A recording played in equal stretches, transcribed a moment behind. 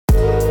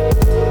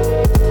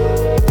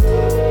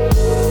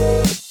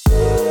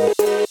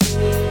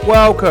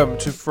Welcome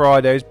to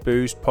Friday's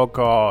Boost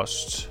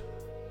podcast.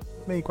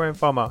 Me, Graham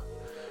Farmer.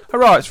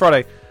 Alright, it's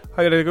Friday.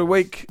 I had a good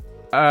week.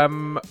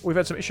 We've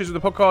had some issues with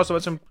the podcast. I've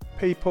had some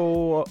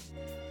people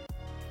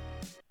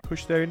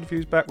push their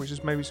interviews back, which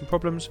has maybe some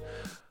problems.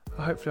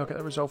 Hopefully I'll get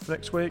that resolved for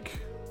next week.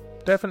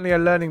 Definitely a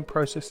learning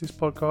process, this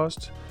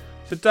podcast.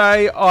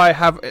 Today I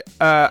have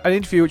an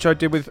interview which I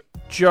did with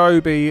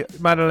Joby,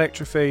 Madden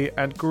Electrify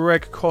and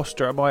Greg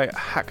Costa at my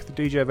Hack the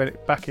DJ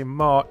event back in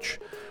March.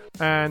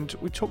 And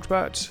we talked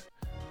about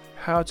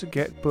how to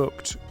get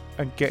booked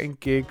and getting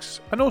gigs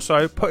and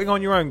also putting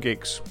on your own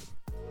gigs.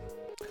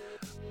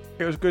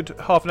 It was a good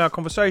half an hour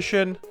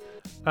conversation.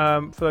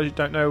 For those who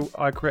don't know,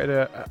 I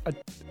created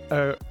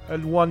a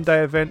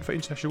one-day event for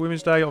International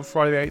Women's Day on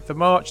Friday the 8th of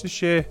March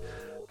this year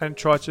and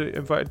tried to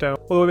invite down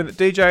all the women that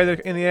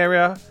DJ in the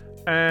area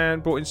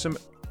and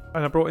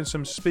I brought in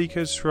some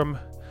speakers from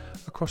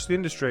across the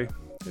industry.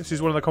 This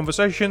is one of the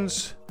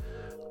conversations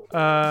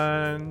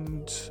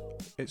and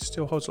it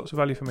still holds lots of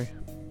value for me.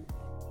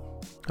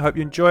 I hope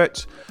you enjoy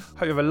it.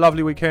 Hope you have a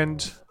lovely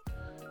weekend.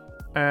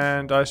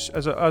 And as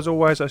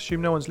always, I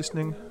assume no one's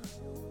listening.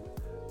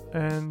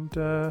 And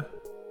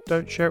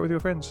don't share it with your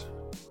friends.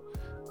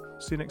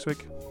 See you next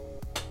week.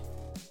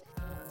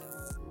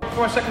 For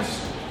my second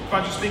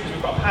bunch of speakers,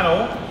 we've got a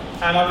panel,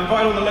 and I've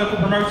invited all the local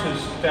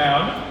promoters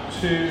down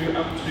to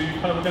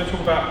we're going to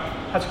talk about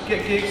how to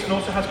get gigs and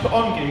also how to put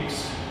on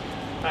gigs.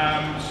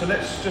 So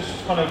let's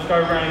just kind of go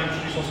around and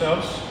introduce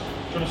ourselves. Do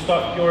you want to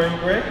start your end,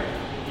 Greg?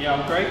 Yeah,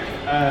 I'm Greg.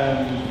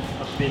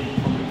 I've been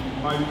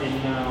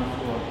promoting now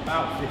for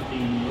about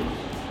 15 years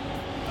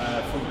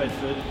from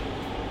Bedford.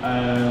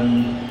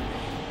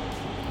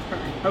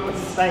 I want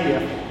to say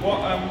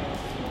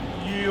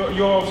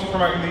You're obviously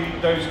promoting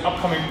those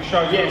upcoming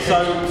shows. Yeah,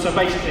 so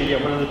basically,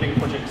 one of the big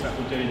projects that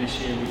we're doing this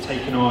year, we've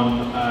taken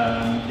on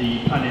the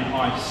Planet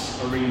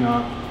Ice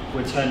Arena.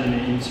 We're turning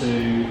it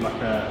into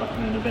like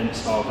an event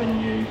style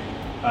venue,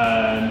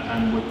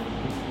 and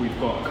we've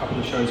got a couple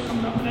of shows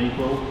coming up in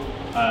April.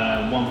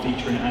 One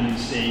featuring Andy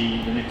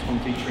C, the next one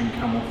featuring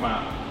Camel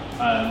Fat.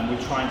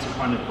 We're trying to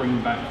kind of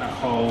bring back that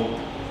whole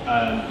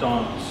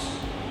dance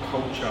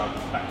culture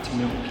back to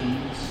Milton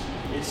Keynes.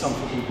 It's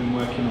something we've been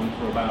working on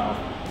for about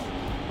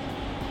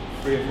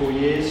 3 or 4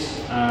 years.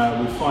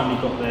 We've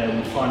finally got there.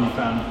 We finally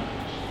found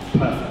the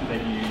perfect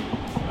venue.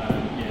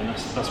 And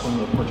that's one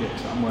of the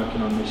projects that I'm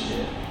working on this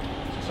year.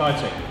 It's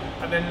exciting.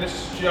 And then this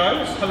is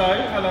Jo. Hello.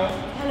 Hello,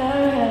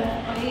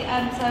 everybody.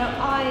 So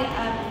I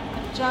am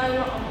Jo.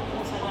 I'm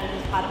also known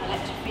as Madam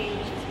Electrify,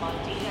 which is my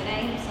DJ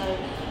name. So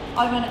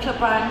I run a club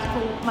brand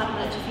called Madam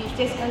Electrify's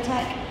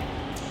Discotheque.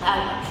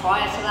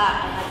 Prior to that,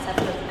 I had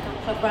several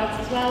other club brands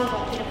as well. So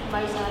I've been a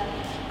promoter.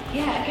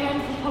 Yeah,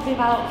 again, for probably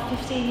about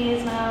 15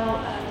 years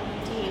now,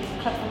 doing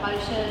club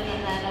promotion,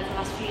 and then over the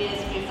last few years,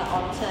 moved that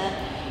on to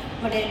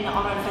running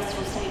our own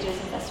festival stages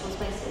and festival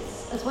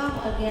spaces as well,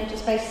 and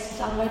just based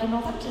down the road in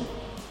Northampton.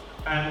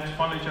 And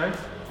finally, Jo.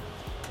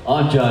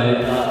 I'm Jo,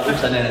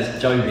 also known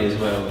as Joby as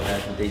well,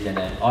 from DJ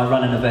name. I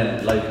run an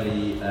event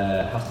locally,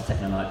 House and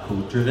Techno Night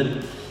called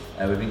Driven.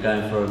 We've been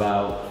going for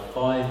about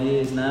 5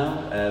 years now.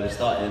 We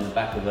started in the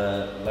back of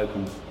a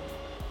local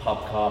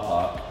pub car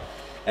park,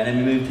 and then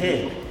we moved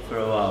here for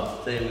a while.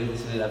 So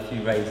we had a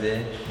few raves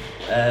here.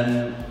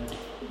 That's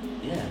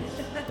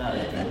about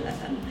it.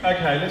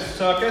 Okay,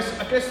 so I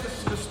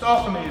guess the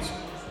start for me is,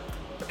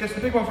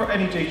 the big one for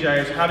any DJ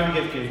is how do we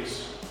get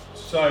gigs?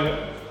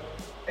 So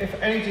if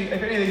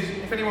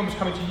anyone was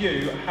coming to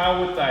you, how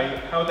would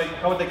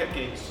they get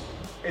gigs?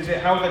 Is it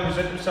how would they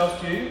present themselves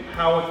to you?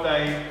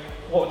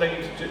 What would they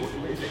need to do?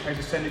 Is it a case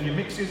of sending you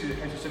mixes? Is it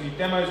a case of sending you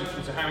demos? Is it a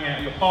case of hanging out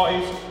at your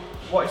parties?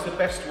 What is the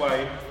best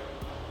way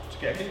to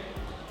get a gig?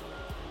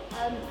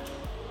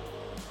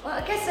 Well,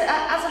 I guess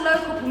as a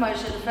local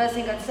promotion, the first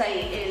thing I'd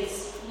say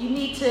is you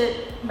need to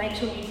make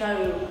sure you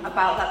know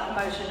about that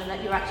promotion and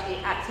that you're actually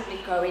actively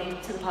going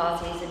to the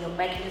parties and you're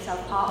making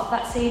yourself part of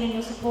that scene and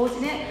you're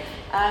supporting it.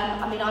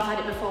 I've had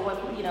it before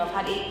when I've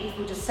had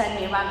people just send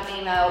me a random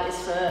email.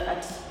 It's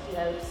for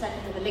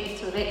sending me the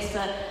links to a mix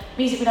for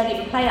music we don't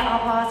even play at our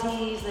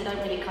parties. They don't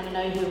really kind of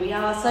know who we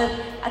are. So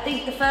I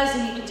think the first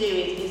thing you can do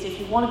is if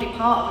you want to be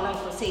part of the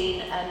local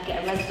scene and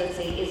get a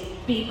residency, is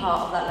be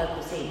part of that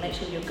local scene. Make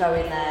sure you're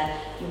going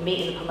there, you're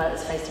meeting the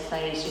promoters face to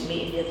face, you're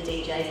meeting the other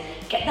DJs.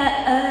 Get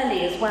there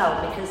early as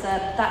well, because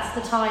that's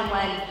the time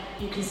when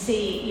you can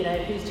see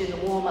who's doing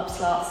the warm-up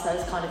slots,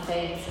 those kind of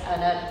things,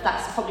 and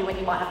that's probably when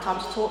you might have time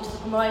to talk to the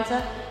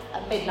promoter.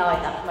 At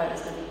midnight, that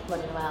promoter's going to be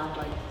running around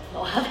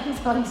not having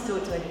time to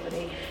talk to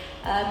anybody.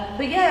 I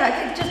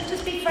think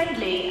just be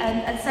friendly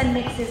and send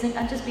mixes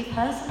and just be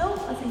personal.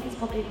 I think it's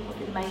probably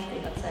the main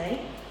thing I'd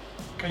say.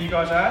 Can you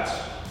guys add?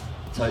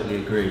 Totally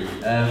agree.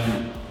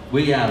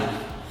 We have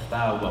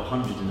about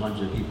hundreds and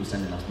hundreds of people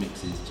sending us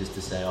mixes just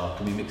to say,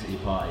 can we mix at your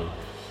party?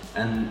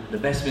 And the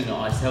best thing that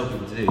I tell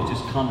people to do is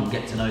just come and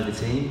get to know the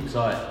team.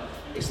 Because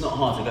it's not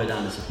hard to go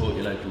down and support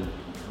your local,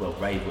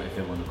 rave,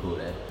 whatever you want to call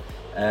it.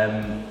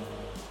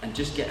 And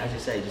just get, as you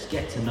say, just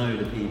get to know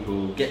the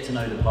people, get to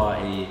know the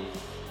party,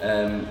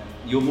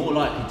 you're more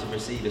likely to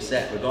receive a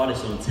set,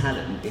 regardless on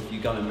talent, if you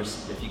go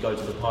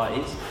to the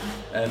parties.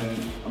 I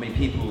mean,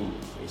 people,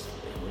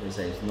 what do they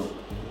say? It's not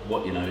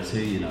what you know, it's who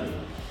you know.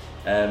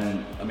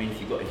 I mean,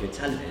 if you're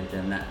talented,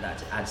 then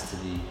that adds to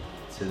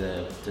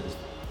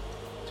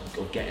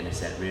getting a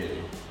set,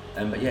 really.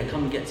 But yeah,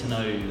 come and get to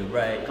know the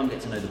rate, come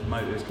get to know the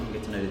promoters, come and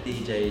get to know the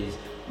DJs,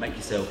 make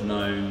yourself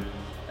known,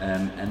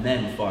 and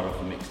then fire off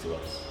a mix to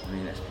us. I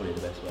mean, that's probably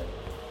the best way.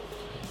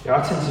 Yeah,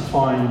 I tend to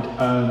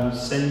find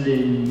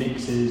sending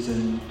mixes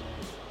and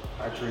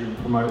badgering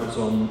promoters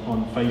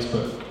on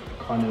Facebook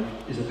kind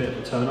of is a bit of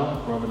a turn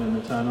off rather than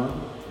a turn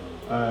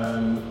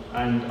on.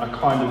 And I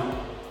kind of,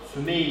 for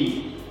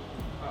me,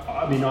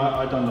 I mean,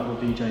 I done that whole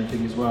DJing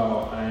thing as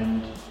well,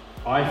 and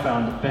I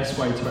found the best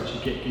way to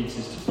actually get gigs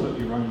is to put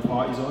your own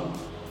parties on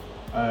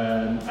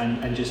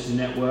and just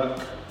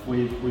network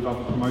with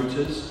other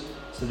promoters.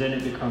 So then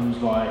it becomes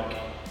like,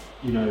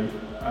 you know,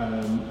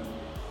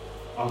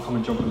 I'll come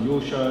and jump on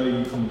your show,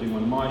 you come and do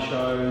one of my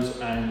shows,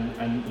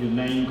 and your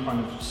name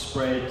kind of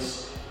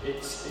spreads.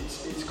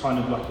 It's kind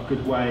of like a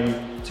good way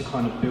to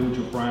kind of build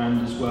your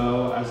brand as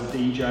well as a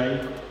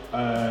DJ,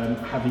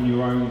 having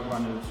your own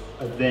kind of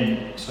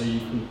event so you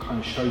can kind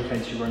of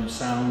showcase your own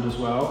sound as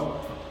well.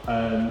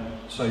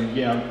 So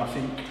yeah, I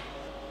think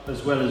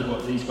as well as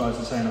what these guys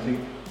are saying, I think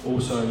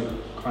also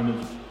kind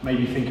of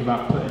maybe think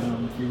about putting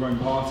on your own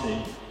party.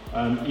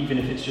 Even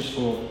if it's just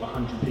for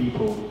 100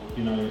 people,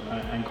 you know,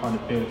 and kind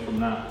of build from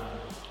that.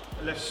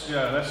 Let's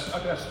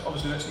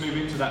obviously let's move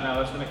into that now.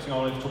 That's the next thing I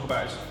wanted to talk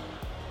about is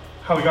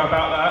how we go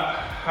about that,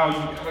 how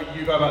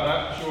you go about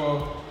that.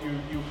 Sure,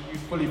 you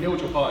fully build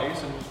your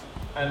parties,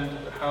 and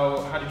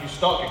how did you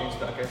start getting into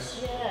that, I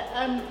guess?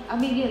 Yeah, I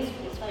mean,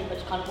 it's very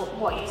much kind of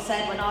what you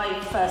said. When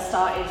I first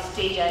started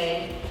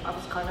DJing, I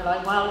was kind of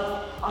like,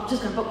 well, I'm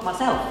just going to book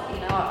myself. You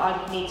know,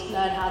 I need to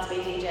learn how to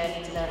be a DJ, I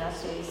need to learn how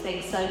to do these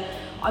things. So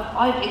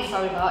I've been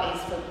throwing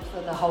parties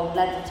for the whole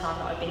length of time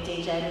that I've been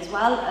DJing as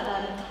well.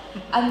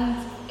 And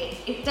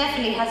it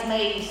definitely has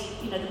made,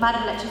 you know, the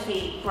Madame Electric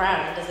Feet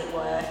brand, as it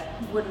were,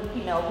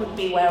 wouldn't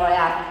be where I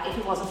am if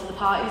it wasn't for the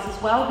parties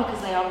as well, because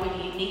they are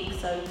really unique.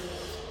 So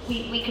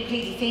we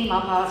completely theme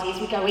our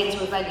parties. We go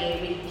into a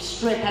venue, we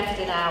strip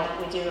everything out,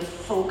 we do a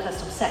full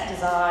custom set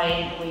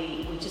design,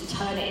 we just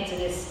turn it into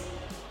this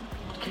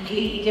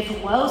completely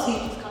different world, so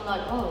you're just kind of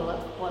like, oh,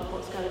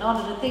 what's going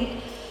on? And I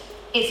think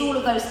it's all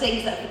of those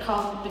things that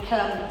have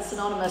become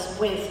synonymous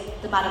with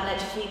the Madame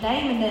Electric Feet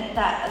name, and then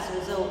that, as a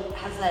result,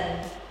 has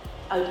then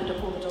opened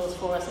up all the doors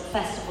for us at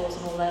festivals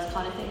and all those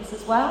kind of things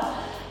as well.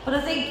 But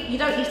I think you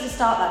don't need to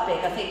start that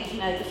big. I think, you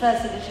know, the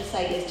first thing I should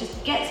say is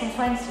just get some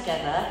friends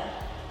together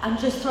and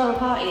just throw a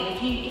party. And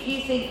if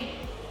you think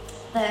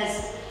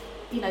there's,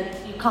 you know,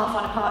 you can't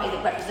find a party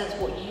that represents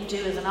what you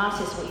do as an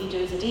artist, what you do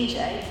as a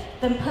DJ,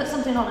 then put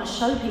something on and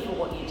show people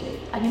what you do.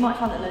 And you might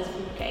find that loads of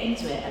people get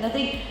into it. And I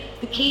think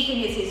the key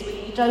thing is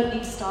you don't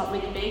need to start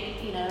really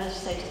big, you know, as you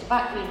say, just a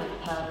back room at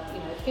the pub, you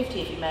know,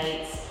 50 of your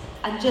mates,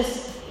 and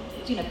just,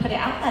 you know, put it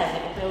out there and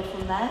it will build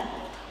from there.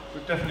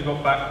 We've definitely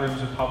got back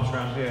rooms and pubs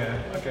around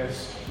here, I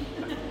guess.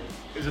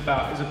 Is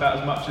about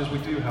as much as we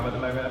do have at the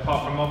moment,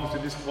 apart from obviously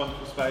this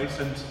wonderful space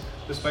and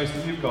the space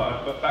that you've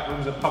got. But back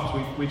rooms and pubs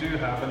we do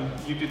have,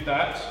 and you did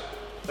that.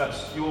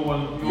 That's your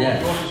one.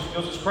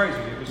 Yours is crazy.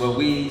 Well,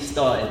 we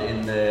started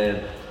in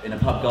a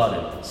pub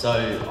garden. So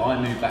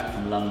I moved back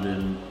from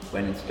London,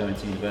 went into going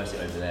to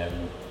university over there,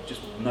 and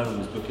just no one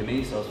was booking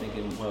me. So I was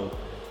thinking, well,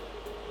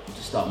 I'll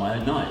just start my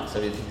own night. So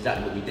it's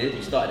exactly what we did.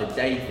 We started a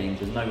day thing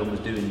because no one was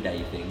doing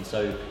day things.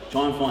 So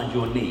try and find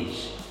your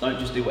niche. Don't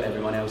just do what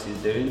everyone else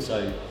is doing.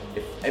 So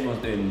if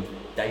everyone's doing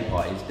day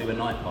parties, do a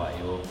night party,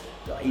 or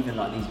even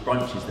like these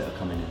brunches that are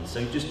coming in.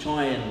 So just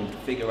try and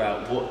figure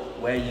out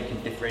where you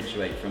can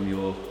differentiate from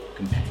your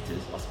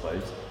competitors, I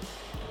suppose.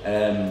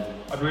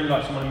 I'd really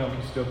like someone in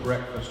Milky to do a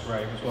breakfast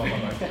rave as well, by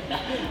the way.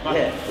 Like,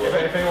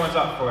 yeah. If anyone's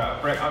up for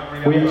it,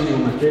 we actually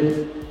almost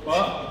did.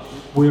 What?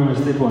 We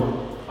almost did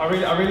one. I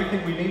really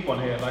think we need one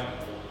here. Like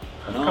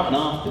an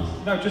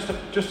afters. No, just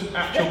an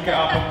actual get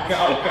up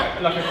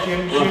like a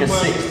gym like a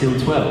work, 6 till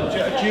 12.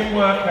 A gym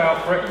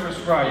workout breakfast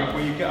rave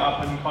where you get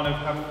up and kind of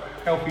have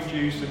healthy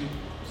juice. And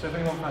so if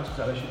anyone fancies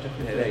that, they should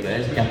definitely. Yeah, there you go.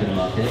 There's a gap in the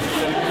market.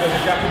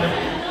 There's a gap in the.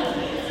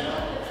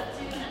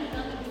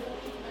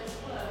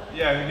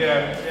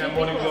 Yeah.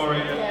 Morning Glory.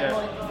 Yeah.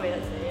 Morning Glory.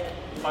 That's it.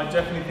 Yeah. I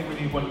definitely think we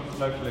need one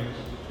locally. If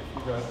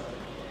you go.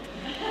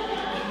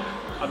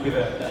 I'd be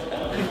there.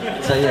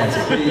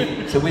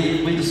 So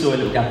we just saw a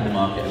little gap in the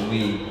market, and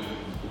we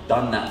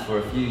done that for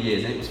a few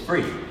years, and it was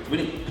free. We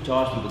didn't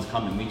charge people to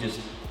come in. We just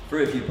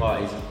threw a few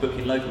parties,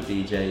 booking local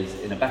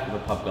DJs in the back of a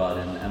pub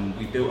garden, and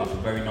we built up a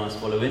very nice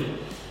following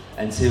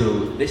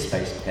until this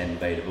space became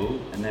available.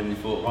 And then we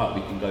thought, right,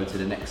 we can go to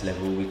the next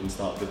level. We can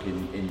start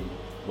booking in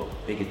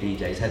bigger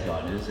DJs,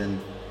 headliners, and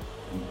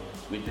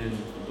we're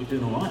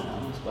doing all right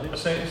now, I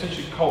suppose.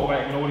 Essentially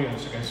cultivating an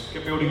audience, I guess.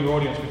 Building your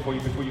audience before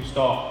you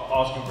start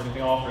asking for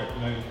anything after it.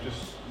 You know,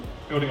 just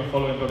building a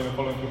following for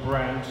your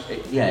brand.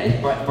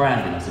 It's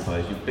branding, I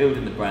suppose. You're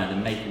building the brand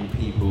and making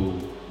people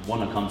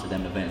want to come to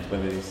them events,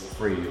 whether it's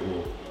free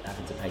or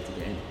having to pay to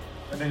get in.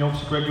 And then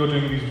obviously, Greg, you're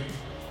doing these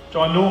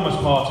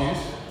ginormous parties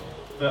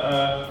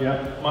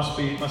that must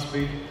be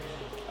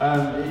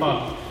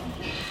fun.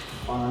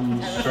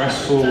 Fun,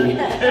 stressful.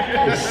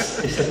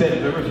 It's a bit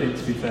of everything,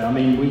 to be fair. I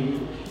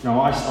mean,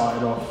 I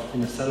started off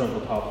in the cellar of a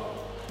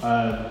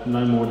pub,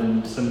 no more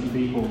than 70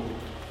 people,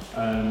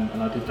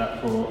 and I did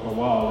that for a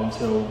while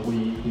until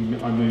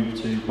I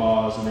moved to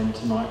bars and then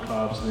to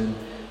nightclubs and then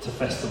to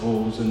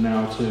festivals and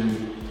now to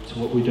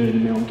what we do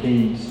in Milton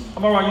Keynes.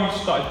 Am I right? You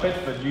started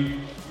Bedford.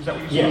 Is that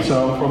what you started? Yeah,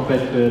 so I'm from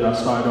Bedford. I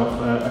started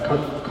off.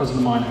 A cousin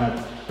of mine had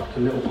like a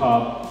little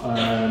pub,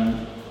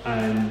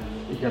 and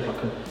he had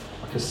like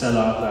a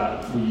cellar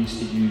that we used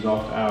to use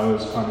after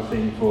hours, kind of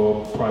thing,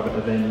 for private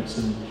events.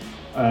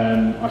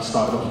 And I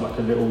started off like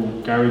a little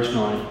garage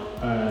night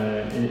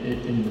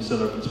in the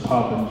cellar of this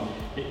pub, and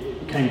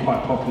it became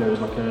quite popular. It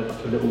was like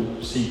a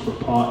little secret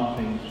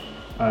party thing.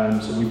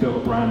 So we built a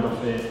brand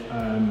off it.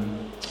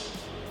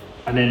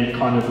 And then it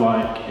kind of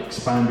like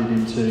expanded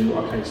into,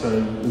 okay, so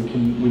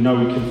we know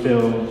we can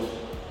fill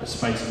a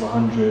space of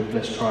 100,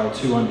 let's try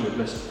 200,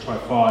 let's try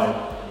 5,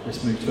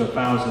 let's move to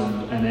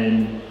 1,000. And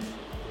then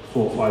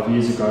 4 or 5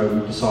 years ago, we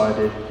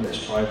decided,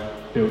 let's try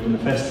building a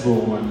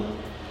festival, and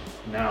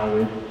now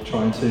we're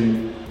trying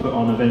to put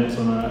on events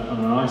on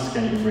an ice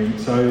skating rink.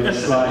 So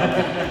it's like,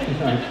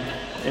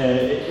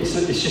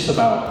 it's just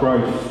about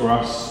growth for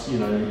us.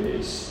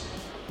 It's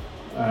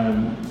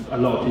a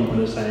lot of people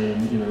are saying,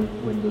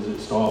 when does it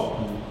stop,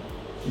 and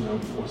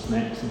what's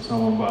next, and so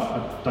on. But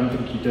I don't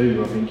think you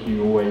do. I think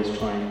you always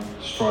try and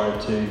strive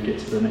to get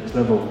to the next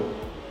level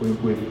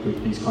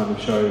with these kind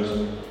of shows.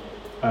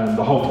 And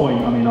the whole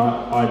point. I mean,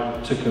 I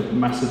took a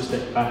massive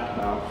step back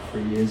about 4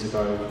 years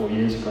ago,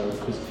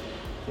 because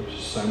there was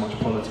just so much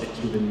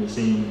politics within the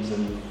scenes,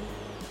 and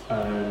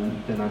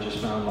then I just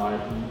found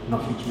like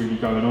nothing's really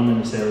going on in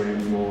this area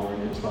anymore,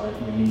 and it's like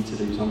we need to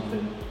do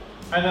something.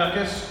 And I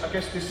guess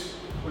this,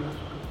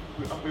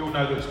 we all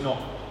know that it's not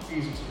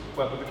easy to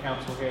work with the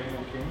council here in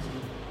Milton Keynes.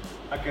 And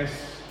I guess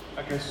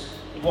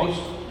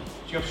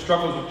do you have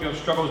struggles locally as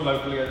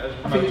promoters?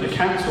 I think the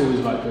council is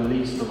like the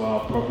least of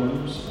our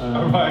problems.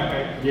 Right,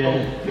 okay. Yeah,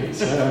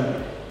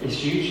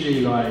 it's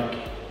usually like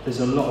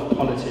there's a lot of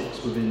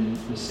politics within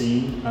the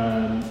scene,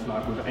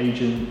 like with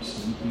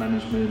agents and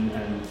management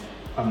and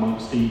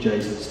amongst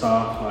DJs and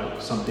staff.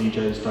 Like some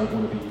DJs don't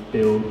want to be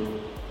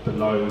billed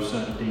below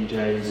certain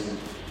DJs. And,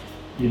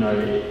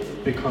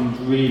 it becomes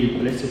really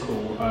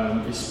political,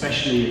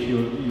 especially if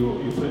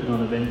you're putting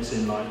on events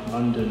in like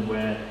London,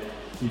 where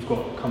you've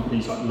got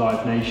companies like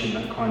Live Nation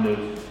that kind of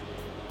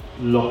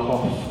lock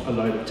off a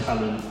load of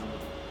talent,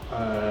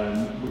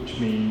 which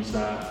means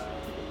that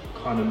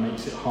kind of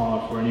makes it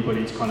hard for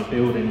anybody to kind of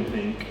build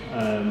anything.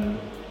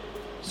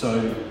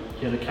 So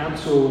yeah, the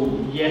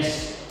council,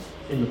 yes,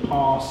 in the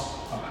past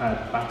I've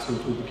had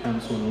battles with the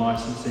council on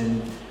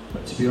licensing,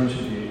 but to be honest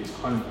with you, it's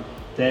kind of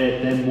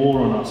they're more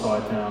on our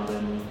side now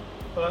than.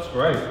 Well, that's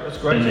great. That's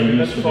great.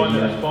 That's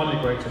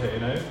finally great to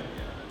hear.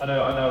 I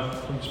know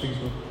from speaking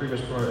to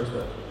previous promoters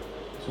that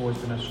it's always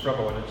been a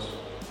struggle,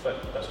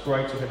 but that's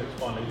great to hear that it's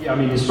finally. Yeah, I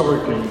mean,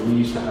 historically we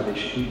used to have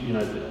issues.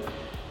 The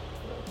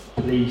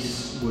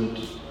police would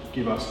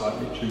give us like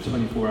literally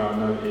 24-hour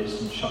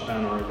notice and shut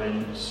down our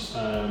events.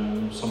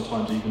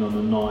 Sometimes even on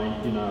the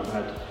night. I've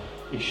had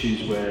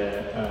issues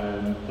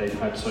where they've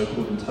had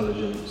so-called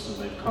intelligence and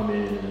they've come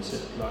in and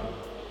said like,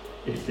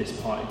 if this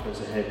party goes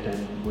ahead,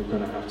 then we're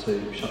going to have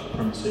to shut the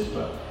premises.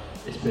 But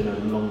it's been a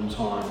long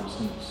time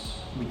since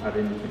we've had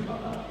anything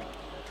like that.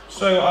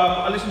 So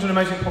I listened to an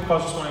amazing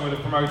podcast this morning with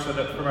a promoter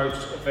that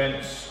promotes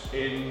events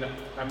in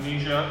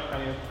Amnesia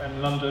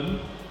and London,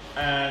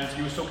 and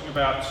he was talking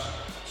about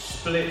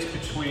split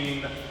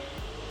between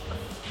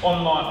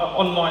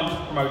online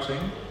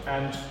promoting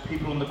and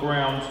people on the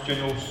ground,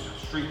 general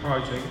street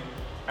promoting,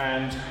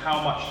 and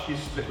how much his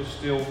split was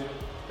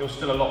there was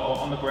still a lot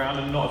on the ground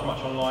and not as much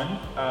online.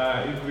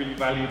 He really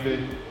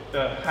valued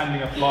the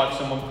handing of live to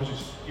someone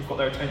because you've got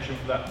their attention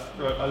for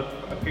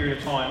a period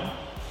of time.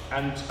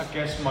 And I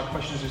guess my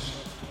question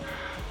is,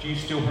 do you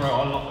still promote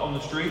on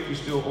the street?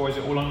 Or is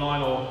it all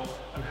online?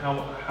 And how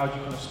do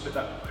you kind of split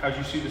that? How do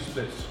you see the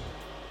splits?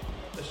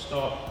 Let's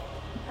start.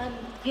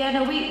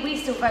 We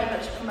still very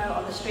much promote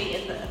on the street,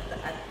 and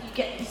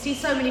you see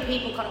so many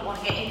people kind of want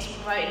to get into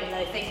promoting, and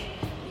they think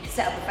you can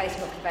set up a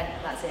Facebook event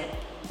and that's it.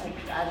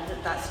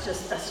 And that's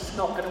just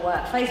not going to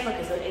work. Facebook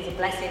is a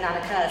blessing and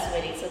a curse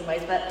really in some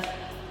ways, but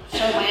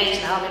show my age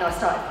now. I mean, I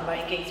started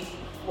promoting gigs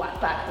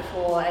back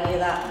before any of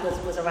that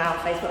was around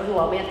Facebook.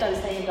 Well, we had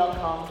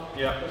don'tstayin.com,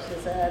 which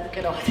was the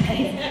good old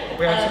days.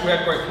 We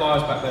had great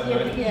flyers back then,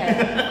 though.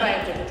 Yeah,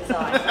 Graham did the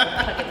design, so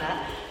I'm plugging that.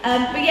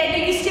 But yeah,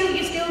 no, you still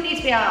need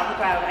to be out on the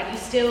ground, and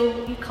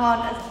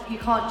you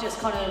can't just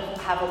kind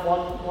of have a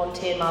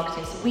one-tier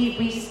marketing. So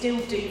we still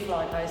do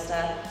fly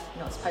poster.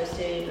 You're not supposed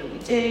to, but we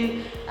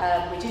do.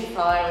 We do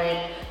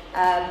flyering.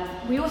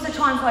 We also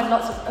try and find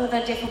lots of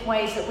other different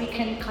ways that we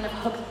can kind of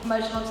hook the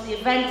promotion onto the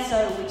event.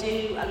 So we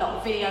do a lot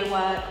of video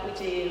work. We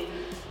do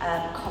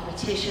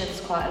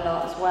competitions quite a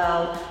lot as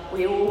well.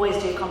 We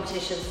always do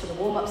competitions for the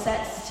warm-up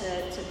sets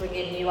to bring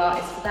in new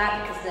artists for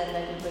that, because then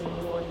they can bring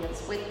a new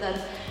audience with them.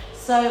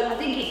 So I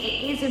think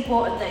it is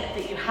important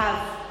that you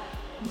have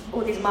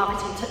all these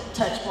marketing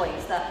touch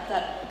points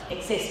that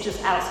exist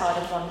just outside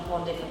of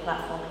one different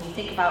platform, and you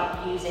think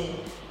about using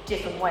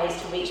different ways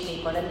to reach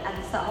people, and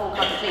it's that whole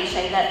kind of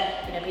cliche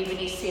that people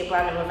need to see a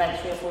brand or event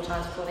 3 or 4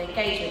 times before they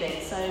engage with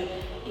it. So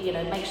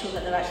make sure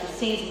that they're actually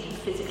seeing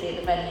something physically at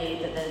the venue,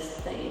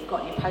 that you've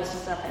got your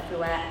posters up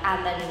everywhere,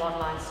 and then your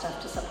online stuff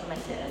to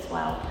supplement it as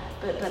well.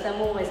 But there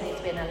always needs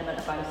to be an element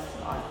of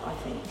both, I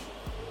think.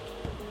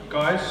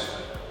 Guys,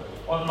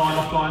 online,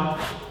 offline.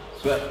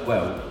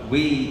 Well,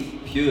 we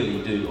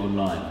purely do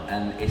online,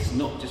 and it's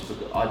not just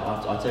because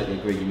I totally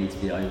agree you need to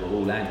be over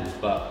all angles,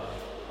 but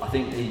I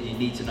think you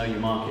need to know your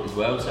market as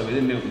well. So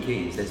within Milton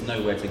Keynes, there's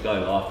nowhere to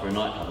go after a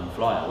nightclub and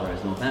fly out,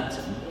 whereas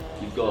Northampton,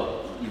 you've got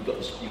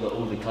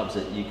all the clubs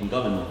that you can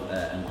go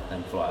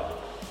and fly out.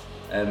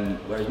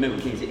 Whereas Milton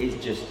Keynes, it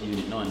is just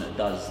Unit 9 that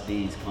does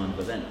these kind of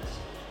events.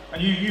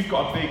 And you've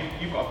got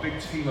a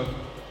big team of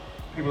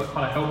people that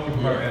kind of help you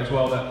promote it as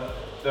well,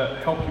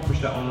 that help you push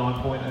that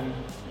online point and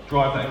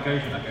drive that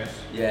engagement, I guess.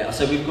 Yeah,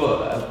 so we've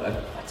got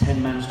a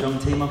 10-man strong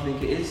team, I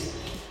think it is,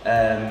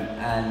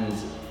 and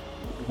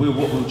what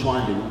we'll try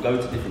and do, we'll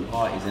go to different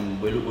parties,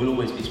 and we'll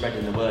always be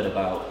spreading the word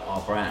about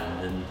our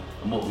brand and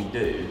what we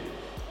do.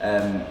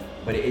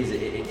 But it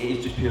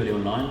is just purely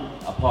online,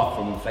 apart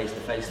from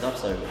face-to-face stuff.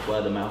 So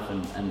word of mouth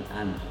and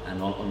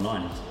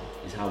online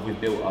is how we've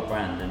built our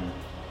brand, and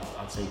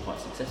I'd say quite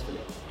successfully.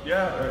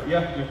 Yeah,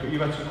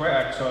 you've had some great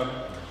acts.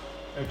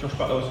 Josh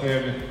Butler was here,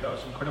 and that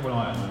was an incredible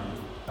night.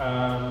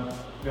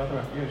 The other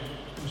act, it's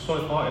been a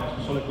solid party, it's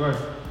been solid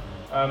growth.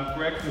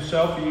 Greg,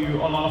 yourself, are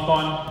you online,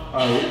 offline?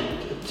 Oh,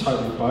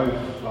 totally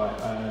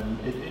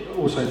both. It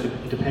also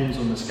depends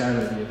on the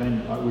scale of the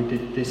event. Like we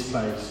did this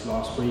place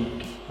last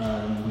week,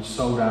 we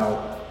sold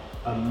out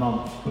a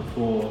month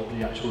before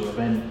the actual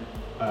event.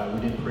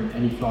 We didn't print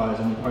any flyers,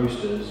 any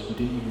posters, we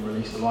didn't even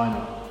release a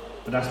lineup.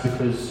 But that's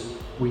because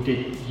we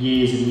did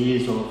years and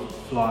years of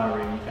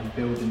flyering and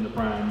building the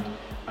brand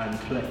and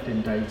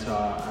collecting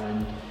data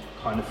and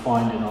kind of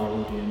finding our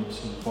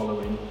audience and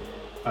following.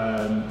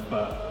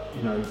 But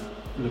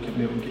look at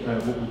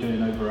Milton, what we're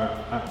doing over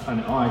at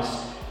Planet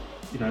Ice.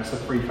 It's a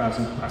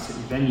 3,000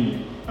 capacity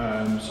venue.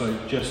 So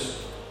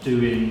just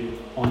doing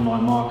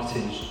online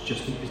marketing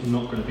is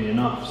not going to be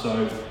enough.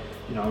 So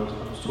I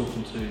was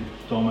talking to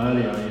Dom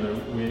earlier.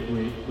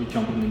 We're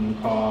jumping in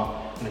the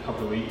car in a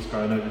couple of weeks,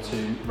 going over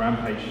to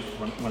Rampage,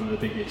 one of the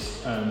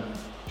biggest drum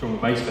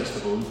and bass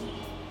festivals.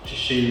 Just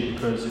sheerly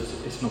because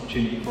it's an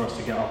opportunity for us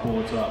to get our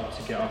boards up,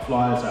 to get our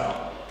flyers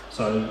out.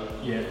 So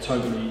yeah,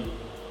 totally.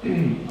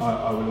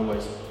 I will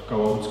always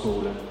go old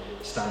school and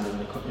stand in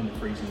the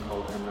freezing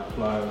cold and out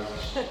flyers.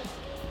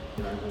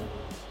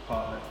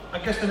 Part of it. I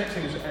guess the next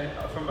thing is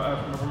from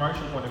a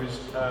promotion point of view is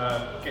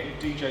getting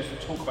DJs to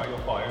talk about your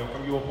party.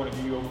 From your point of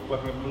view, you're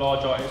working with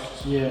large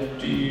artists. Yeah.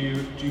 Do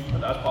you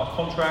put that as part of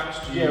contracts?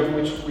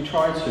 We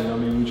try to. I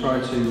mean, we try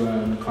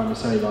to kind of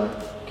say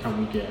can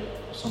we get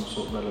some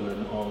sort of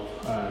element of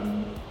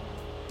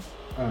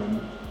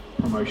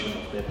promotion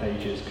of their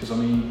pages? Because I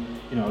mean,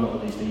 a lot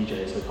of these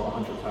DJs, they've got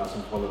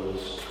 100,000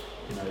 followers.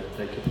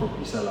 They could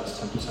probably sell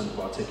us 10% of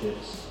our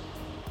tickets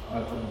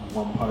on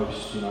one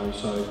post.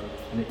 So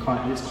and it's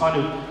kind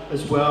of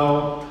as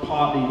well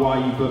partly why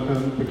you book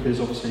them, because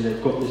obviously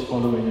they've got this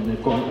following and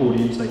they've got an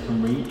audience they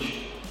can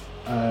reach.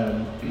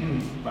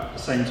 But at the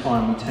same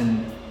time, we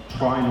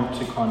try not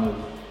to kind of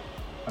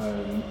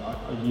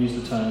I use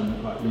the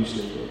term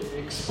loosely,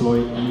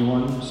 exploit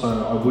anyone. So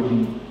I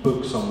wouldn't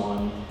book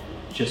someone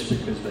just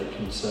because they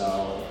can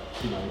sell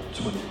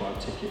 25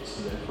 tickets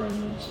to their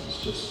friends.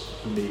 It's just,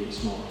 for me,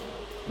 it's not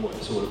what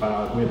it's all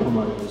about. We're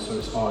promoters, so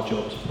it's our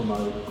job to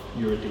promote.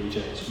 You're a DJ,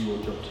 it's your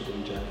job to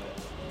DJ.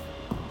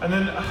 And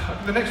then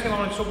the next thing I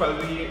want to talk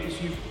about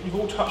is you've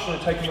all touched on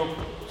it,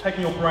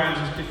 taking your brands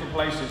into different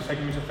places,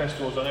 taking them to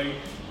festivals. I know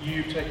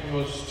you've taken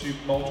yours to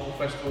multiple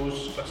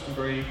festivals,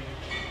 Glastonbury,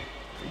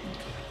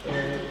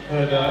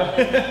 and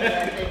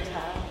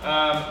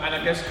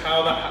I guess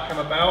how that came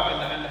about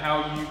and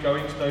how you go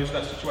into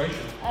that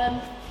situation.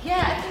 I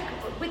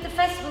think with the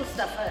festival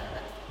stuff,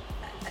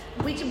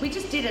 we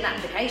just did an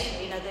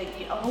application.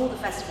 On all the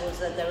festivals,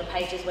 there are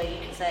pages where you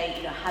can say,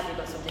 have you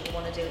got something you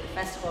want to do at the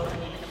festival,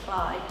 and you can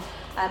apply.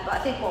 But I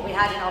think what we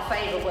had in our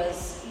favour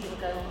was,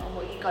 going on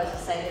what you guys are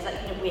saying, is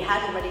that we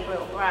had already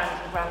built a brand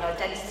and brand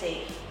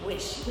identity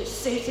which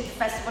suited the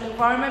festival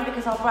environment,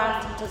 because our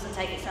brand doesn't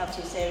take itself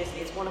too seriously.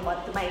 It's one of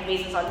the main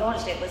reasons I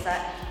launched it, was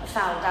that I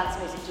found dance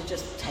music to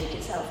just take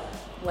itself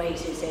way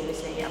too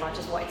seriously, and I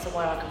just wanted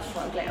somewhere I could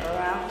throw glitter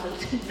around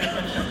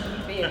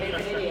and be a bit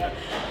of an idiot.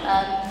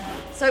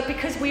 So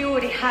because we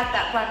already had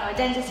that brand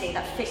identity,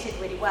 that fitted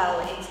really well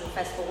into the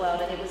festival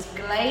world, and it was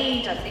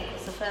Glade, I think,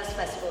 was the first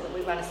festival that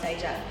we ran a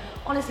stage at.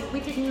 Honestly, we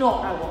did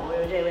not know what we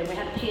were doing. We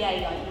had a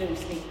PA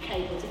loosely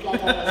cabled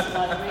together with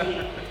some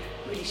really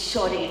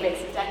shoddy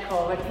bits of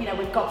decor, and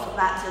we've got from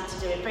that to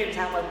doing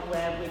Boomtown,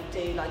 where we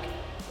do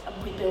a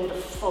we build a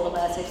full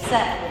immersive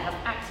set, and we have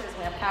actors,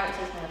 we have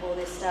characters, we have all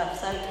this stuff.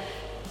 So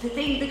the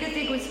good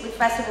thing with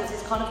festivals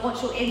is kind of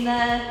once you're in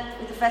there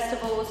with the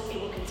festivals, it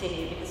will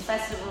continue, because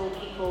festival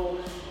people,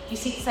 you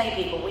see the same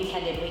people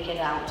weekend in, weekend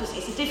out. Just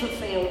it's a different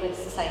feel, but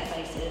it's the same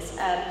faces.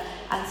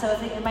 And so I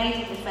think the main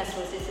thing with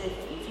festivals is if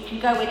you can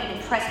go in and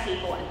impress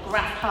people and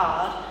graft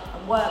hard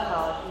and work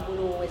hard, you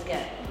will always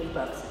get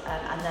rebooked,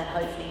 and then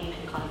hopefully you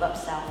can kind of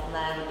upsell from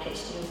there and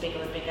pitch to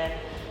bigger and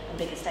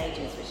bigger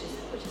stages,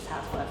 which is how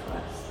it's worked for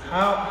us.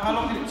 How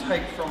long did it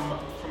take from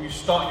you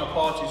starting your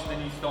parties and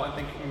then you started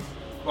thinking,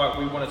 right,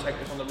 we want to take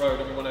this on the road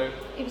and we want to...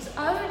 It was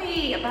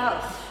only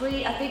about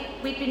 3, I think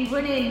we'd been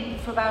running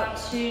for about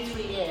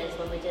 2-3 years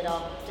when we did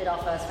our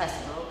first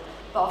festival,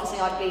 but obviously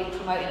I'd been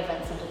promoting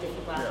events under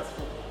different brands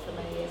for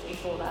many years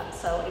before that,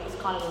 so it was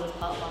kind of always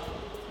part of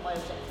my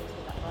objectives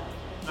with that brand.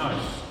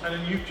 Nice. And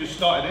then you've just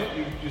started it,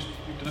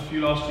 you've done a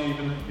few last year,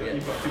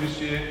 you've got a few this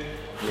year.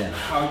 Yeah.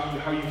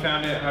 How you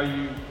found it,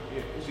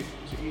 is it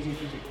easy,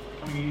 is it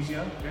becoming easier,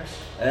 I guess?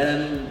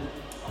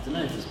 I don't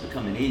know if it's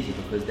becoming easy,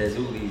 because there's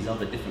all these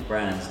other different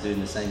brands doing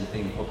the same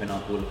thing popping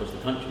up all across the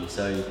country.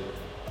 So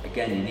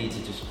again, you need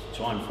to just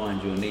try and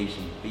find your niche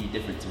and be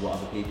different to what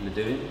other people are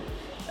doing.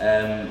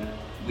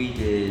 We've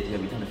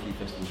done a few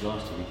festivals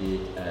last year. We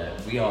did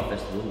We Are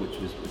Festival, which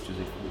was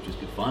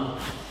good fun.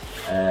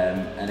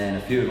 And then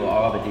a few of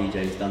our other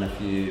DJs done a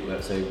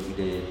few. So we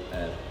did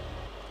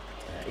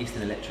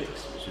Eastern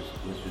Electrics, which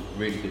was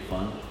really good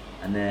fun.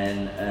 And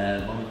then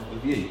one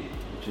with you,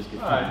 which was good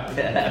fun. Right.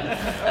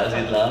 That was a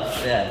good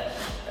laugh. Yeah.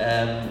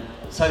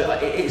 So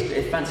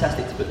it's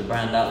fantastic to put the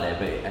brand out there,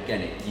 but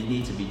again, you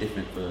need to be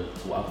different to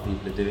what other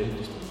people are doing,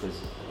 just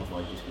because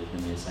otherwise you're just going to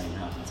be the same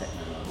house and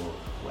techno or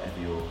whatever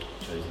your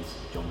chosen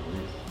genre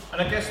is.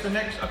 And I guess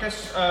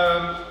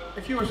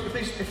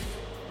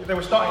if they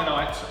were starting a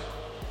night,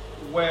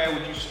 where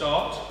would you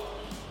start?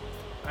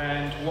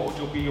 And what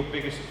would be your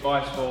biggest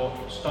advice for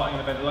starting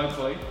an event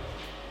locally?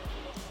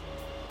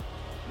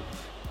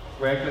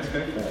 Greg, let's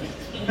go first.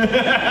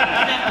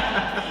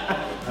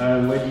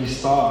 Where do you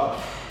start?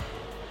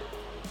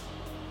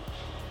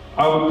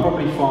 I would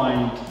probably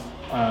find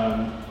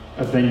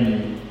a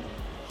venue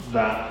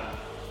that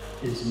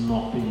is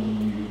not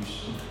being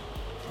used.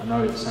 I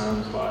know it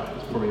sounds like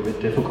it's probably a bit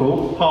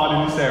difficult. Hard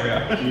in this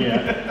area.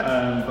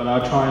 Yeah, but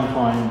I'll try and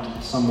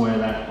find somewhere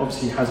that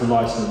obviously has a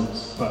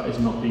license but is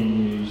not being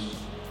used,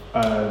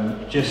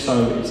 just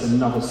so it's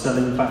another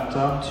selling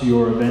factor to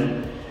your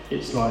event.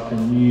 It's like a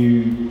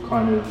new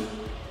kind of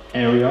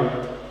area.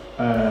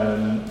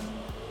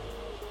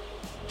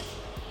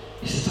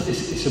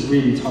 It's a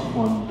really tough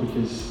one,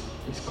 because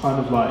it's kind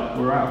of like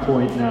we're at a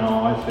point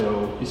now, I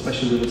feel,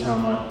 especially with a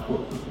town like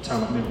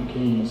Milton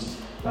Keynes,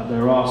 that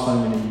there are so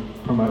many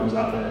promoters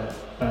out there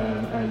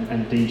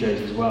and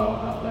DJs as well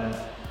out there.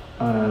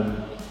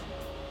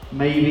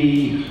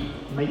 Maybe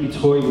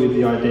toy with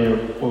the idea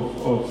of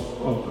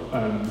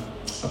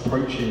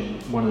approaching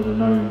one of the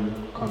known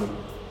kind of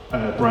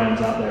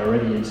brands out there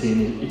already and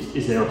seeing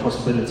is there a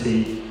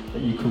possibility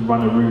that you can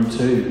run a room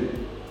too,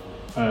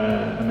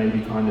 and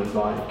maybe kind of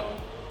like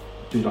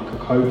do like a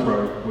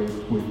co-pro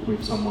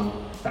with someone.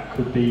 That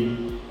could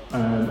be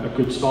a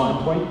good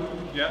starting point.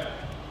 Yeah,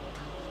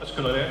 that's a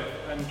good idea.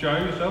 And Joe,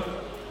 yourself?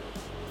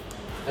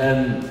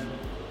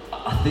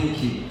 I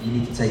think you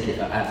need to take it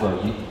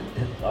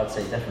I'd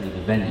say definitely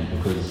the venue,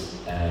 because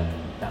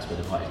that's where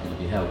the party's going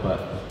to be held. But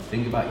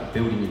think about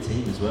building your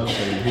team as well, so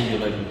who your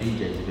local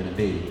DJs are going to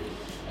be.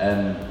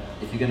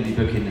 If you're going to be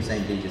booking the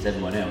same DJs as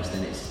everyone else,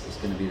 then it's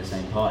going to be the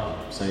same party.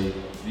 So if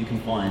you can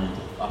find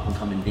up and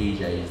coming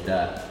DJs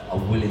that are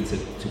willing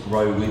to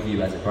grow with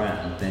you as a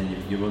brand, then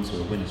you're onto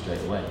a winner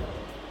straight away.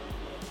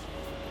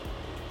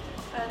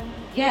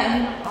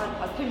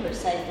 I pretty much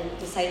say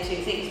the same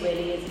two things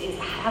really, is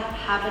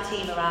have a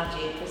team around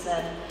you, because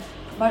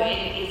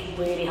promoting is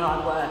really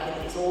hard work,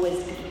 and it's always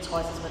going to be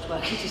twice as much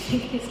work as you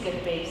think it's going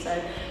to be.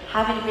 So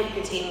having a really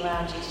good team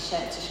around you to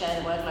share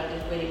the workload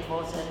is really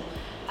important.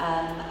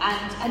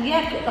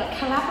 Like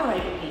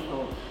collaborate with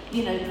people.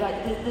 You know,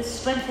 like the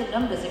strength in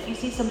numbers. If you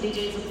see somebody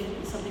doing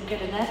something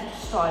good and they're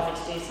striving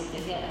to do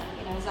something,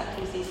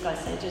 exactly as these guys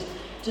say,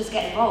 just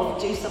get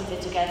involved, do something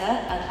together,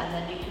 and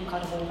then you can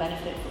kind of all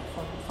benefit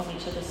from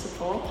each other's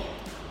support.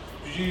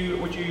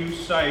 Would you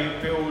say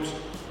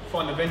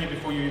find the venue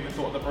before you even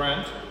thought of the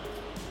brand?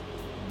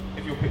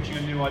 If you're pitching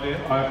a new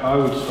idea? I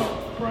would start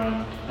with the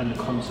brand and the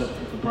concept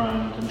of the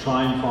brand, and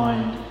try and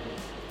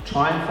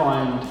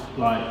find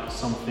like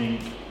something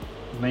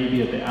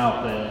maybe a bit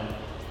out there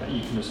that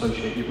you can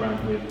associate your brand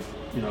with,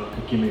 like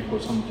a gimmick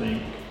or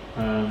something,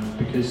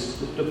 because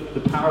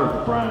the power of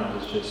a brand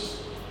is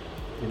just,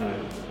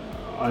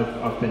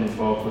 I've been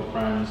involved with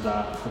brands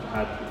that have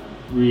had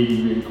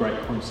really, really great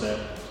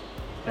concept.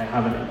 They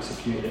haven't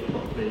executed it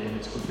properly and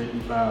it's completely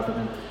failed.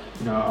 And then,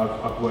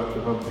 I've worked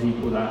with other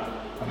people that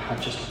have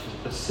had just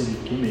a silly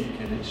gimmick,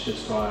 and it's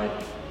just like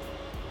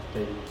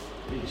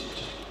it's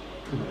just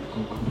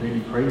gone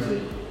completely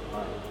crazy.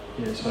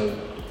 So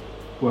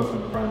work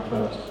on the brand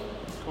first.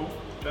 Cool.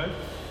 Joe?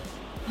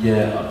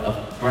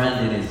 Yeah,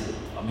 branding is.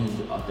 I mean,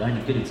 the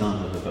only good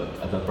example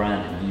of a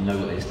brand, and you know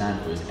what they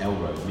stand for, is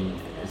Elro. I mean,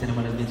 has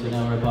anyone ever been to an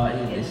Elro party?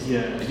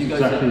 Yeah, you go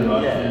exactly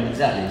right. Yeah,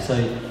 exactly. So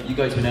you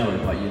go to an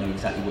Elro party, you know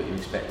exactly what you're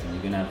expecting.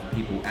 You're going to have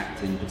people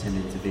acting,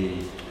 pretending to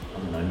be, I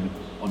don't know,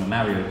 on a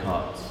Mario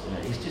Kart.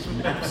 It's just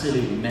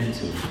absolutely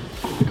mental.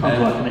 It becomes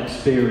like an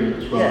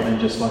experience rather than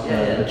just like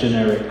a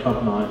generic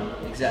club night.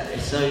 Exactly.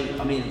 So,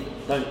 I mean,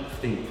 don't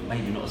think,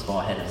 maybe not as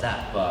far ahead as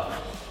that, but...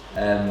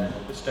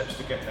 the steps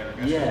to get there,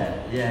 I guess.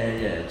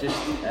 Yeah. Just,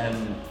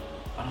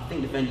 I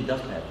think the venue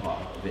does play a part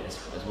of it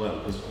as well,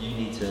 because you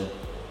need to,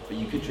 but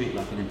you could treat it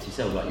like an empty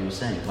cell, like you were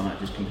saying, come out,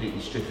 just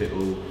completely strip it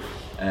all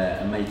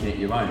and making it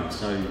your own.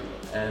 So,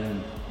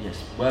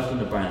 yes, work on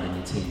the brand and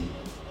your team.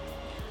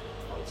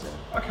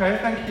 Okay,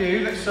 thank you.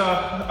 Let's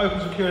open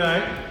some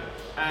Q&A.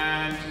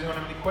 And does anyone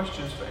have any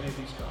questions for any of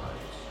these guys?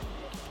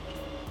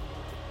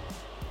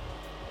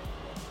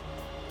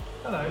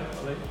 Hello,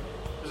 Ollie.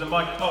 There's a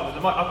mic. Oh, there's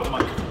a mic. I've got a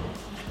mic.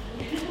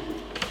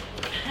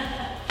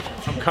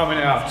 I'm coming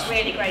out. It's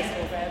really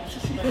graceful, Graham.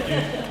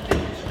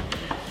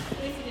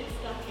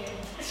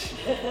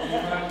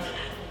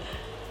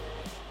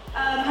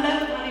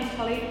 Hello, my name's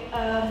Holly.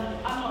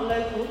 I'm not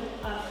local.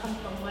 I've come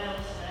from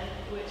Wales today,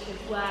 which is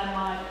where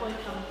my boy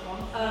comes from.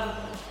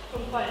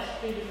 From quite a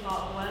secluded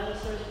part of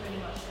Wales, so there's really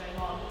much going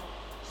on.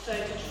 So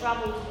to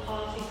travel to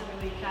parties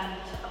every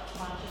weekend up to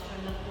Manchester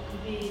and Liverpool can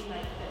be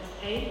like a bit of a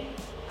pain,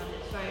 and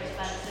it's very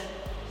expensive.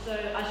 So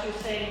as you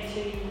were saying,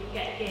 to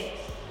get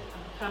gigs and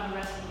become a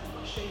resident,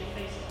 show your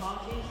face at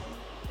parties.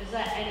 Is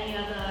there any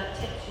other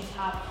tips you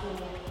have for,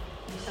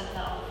 you said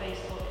that on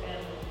Facebook,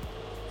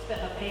 it's a bit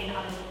of a pain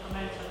having a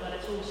promoter, but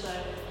it's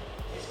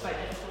quite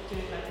difficult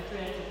doing like a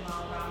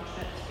 300-mile round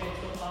trip to go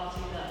to a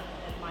party that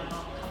it might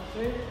not come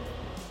through?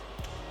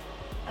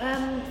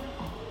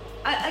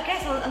 I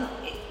guess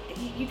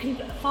you can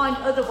find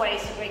other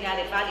ways to bring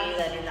added value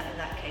then in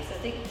that case. I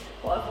think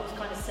what I've always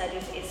kind of said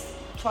is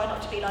try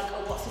not to be like,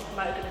 oh, what's the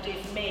promoter going to do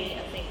for me?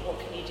 And think, what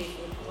can you do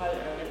for the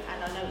promoter?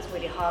 And I know it's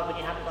really hard when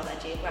you haven't got that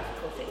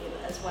geographical thing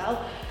as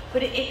well.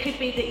 But it could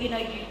be that,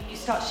 you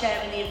start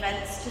sharing the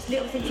events, just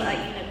little things like,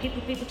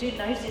 people do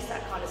notice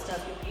that kind of stuff.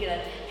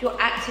 If you're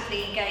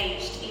actively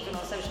engaged, even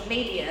on social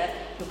media,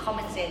 you're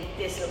commenting,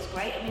 this looks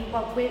great. I mean,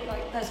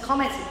 those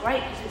comments are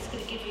great because it's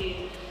going to give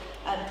you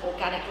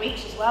organic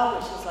reach as well,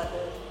 which is like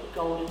the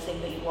golden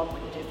thing that you want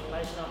when you do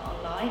promotion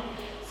online.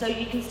 So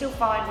you can still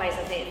find ways,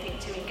 I think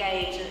to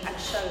engage and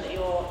show that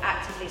you're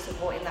actively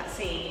supporting that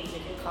scene, even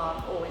if you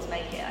can't always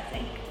make it, I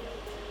think.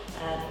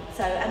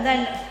 And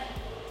then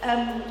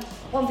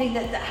one thing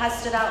that has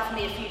stood out for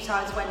me a few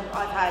times when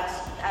I've had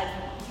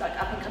like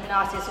up and coming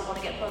artists who want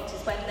to get booked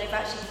is when they've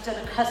actually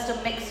done a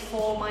custom mix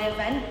for my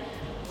event,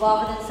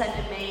 rather than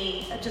sending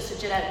me just a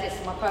generic disc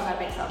of my promo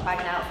mix that I'm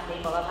banging out for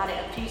people. I've had it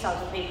a few times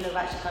with people who've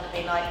actually kind of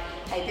been like,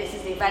 hey, this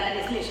is the event, and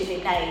it's literally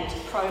been named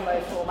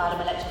promo for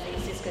Madam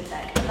Electrofields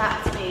Discotheque. And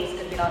that to me is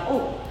going to be like,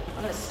 oh,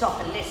 I'm going to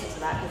stop and listen to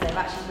that because they've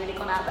actually really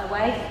gone out their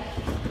way.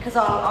 Because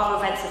our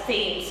events are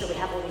themed, so we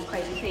have all these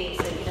crazy themes.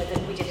 So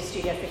then we did a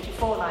Studio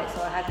 54 night,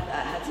 so I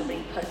had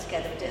somebody put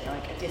together, we did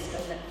like a disco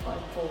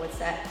forward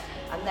set,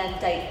 and then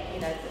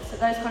so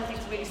those kind of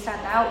things really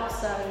stand out.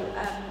 So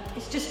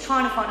it's just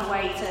trying to find a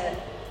way to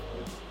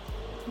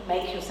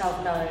make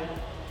yourself known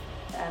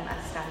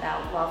and stand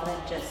out rather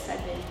than just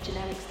sending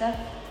generic stuff,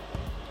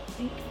 I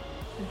think.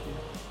 Thank you.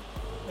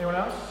 Anyone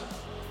else?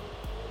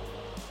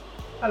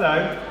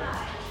 Hello.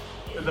 Hi.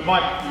 With the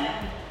mic.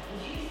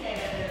 Would you say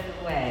that there's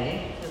a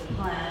way to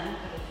plan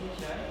for the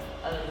future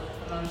of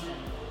promotion?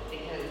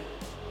 Because,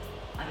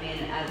 I mean,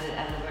 as it's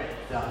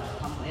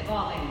constantly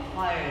evolving,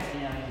 flyers,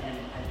 and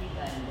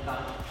Ibiza and you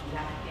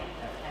have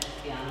to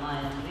be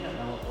online, and we don't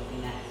know what will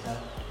be next. So,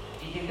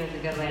 do you think there's a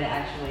good way to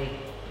actually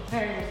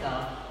prepare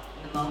yourself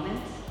in the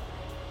moment?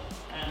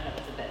 I don't know if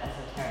that's a bit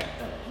esoteric,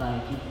 but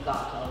like you've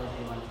got to always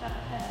be one step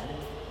ahead.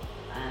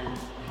 And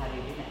how do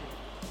you do that?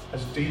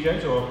 As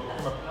DJs or?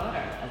 As a promoter.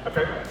 As a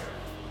Okay. promoter.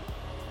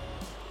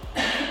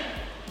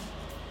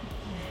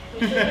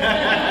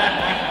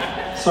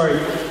 Sorry,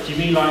 do you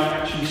mean like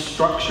actually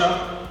structure?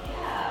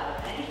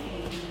 Yeah, anything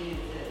you can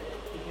do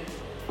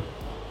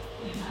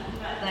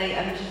because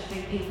I just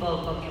think people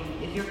booking,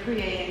 if you're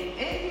creating,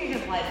 if you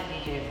can apply to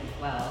DJs as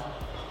well,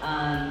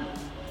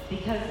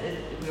 because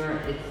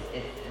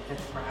it's a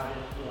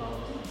crowded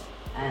field,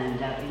 and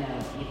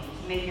you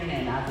make your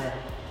name as a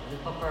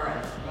booker,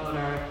 as a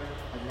promoter,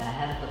 as the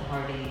head of the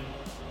party.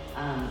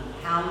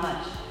 How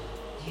much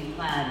do you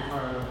plan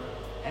for?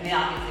 I mean,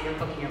 obviously you're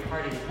booking your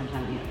parties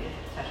sometimes,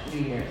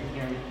 especially New Year's,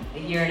 a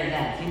year in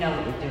advance, you know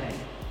what you're doing.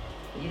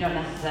 But you don't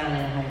necessarily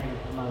know how you're going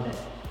to promote it,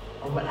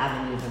 or what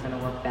avenues are going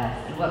to work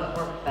best. And what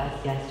worked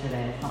best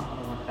yesterday is not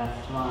going to work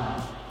best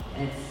tomorrow.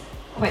 And it's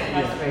quite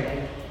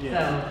frustrating. Yeah.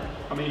 So,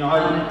 I mean, do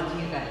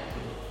you guys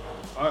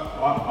do?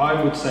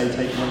 I would say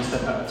take one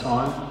step at a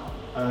time.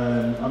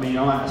 I mean,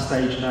 I'm at a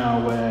stage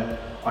now where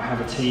I have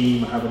a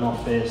team, I have an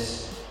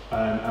office,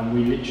 and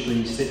we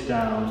literally sit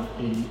down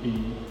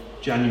in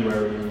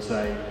January and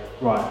say,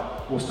 right,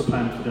 what's the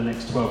plan for the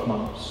next 12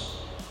 months?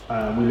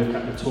 We look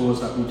at the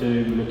tours that we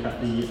do, we look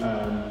at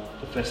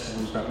the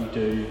festivals that we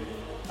do,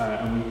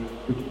 and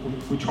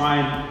we try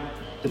and,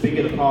 the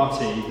bigger the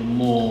party, the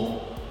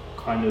more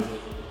kind of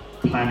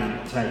planning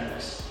it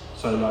takes.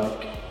 So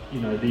like, you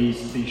know,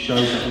 these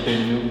shows that we're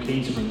doing in Milton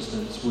Keynes, for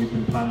instance, we've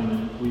been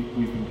planning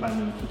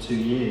for 2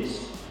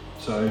 years.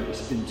 So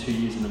it's been 2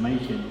 years in the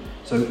making.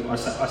 So I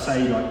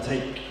say like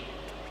take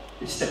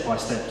it step by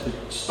step. To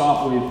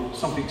start with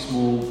something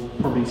small,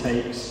 probably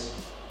takes,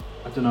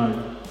 I don't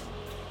know,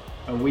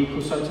 a week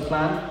or so to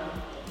plan.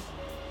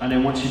 And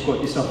then once you've got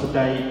yourself a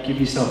date, give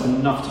yourself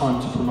enough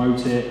time to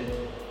promote it.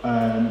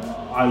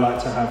 I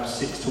like to have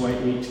 6 to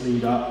 8 weeks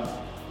lead up,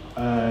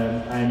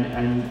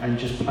 and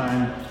just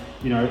plan.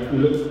 You know,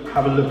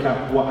 have a look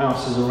at what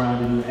else is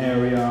around in your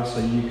area, so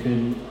you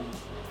can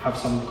have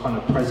some kind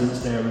of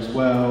presence there as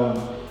well,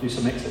 and do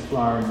some exit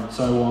flyering and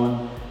so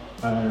on.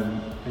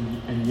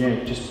 And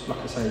yeah, just like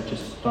I say,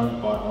 just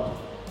don't bite off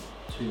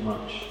too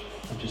much,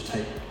 and just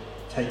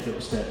take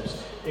little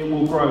steps. It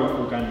will grow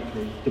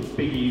organically. The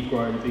bigger you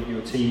grow, the bigger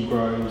your team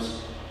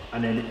grows,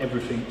 and then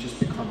everything just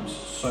becomes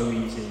so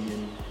easy,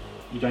 and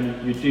you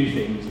do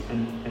things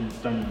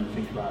and don't even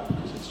think about it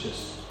because it's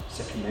just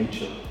second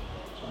nature.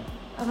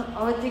 So.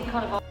 I would think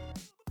kind of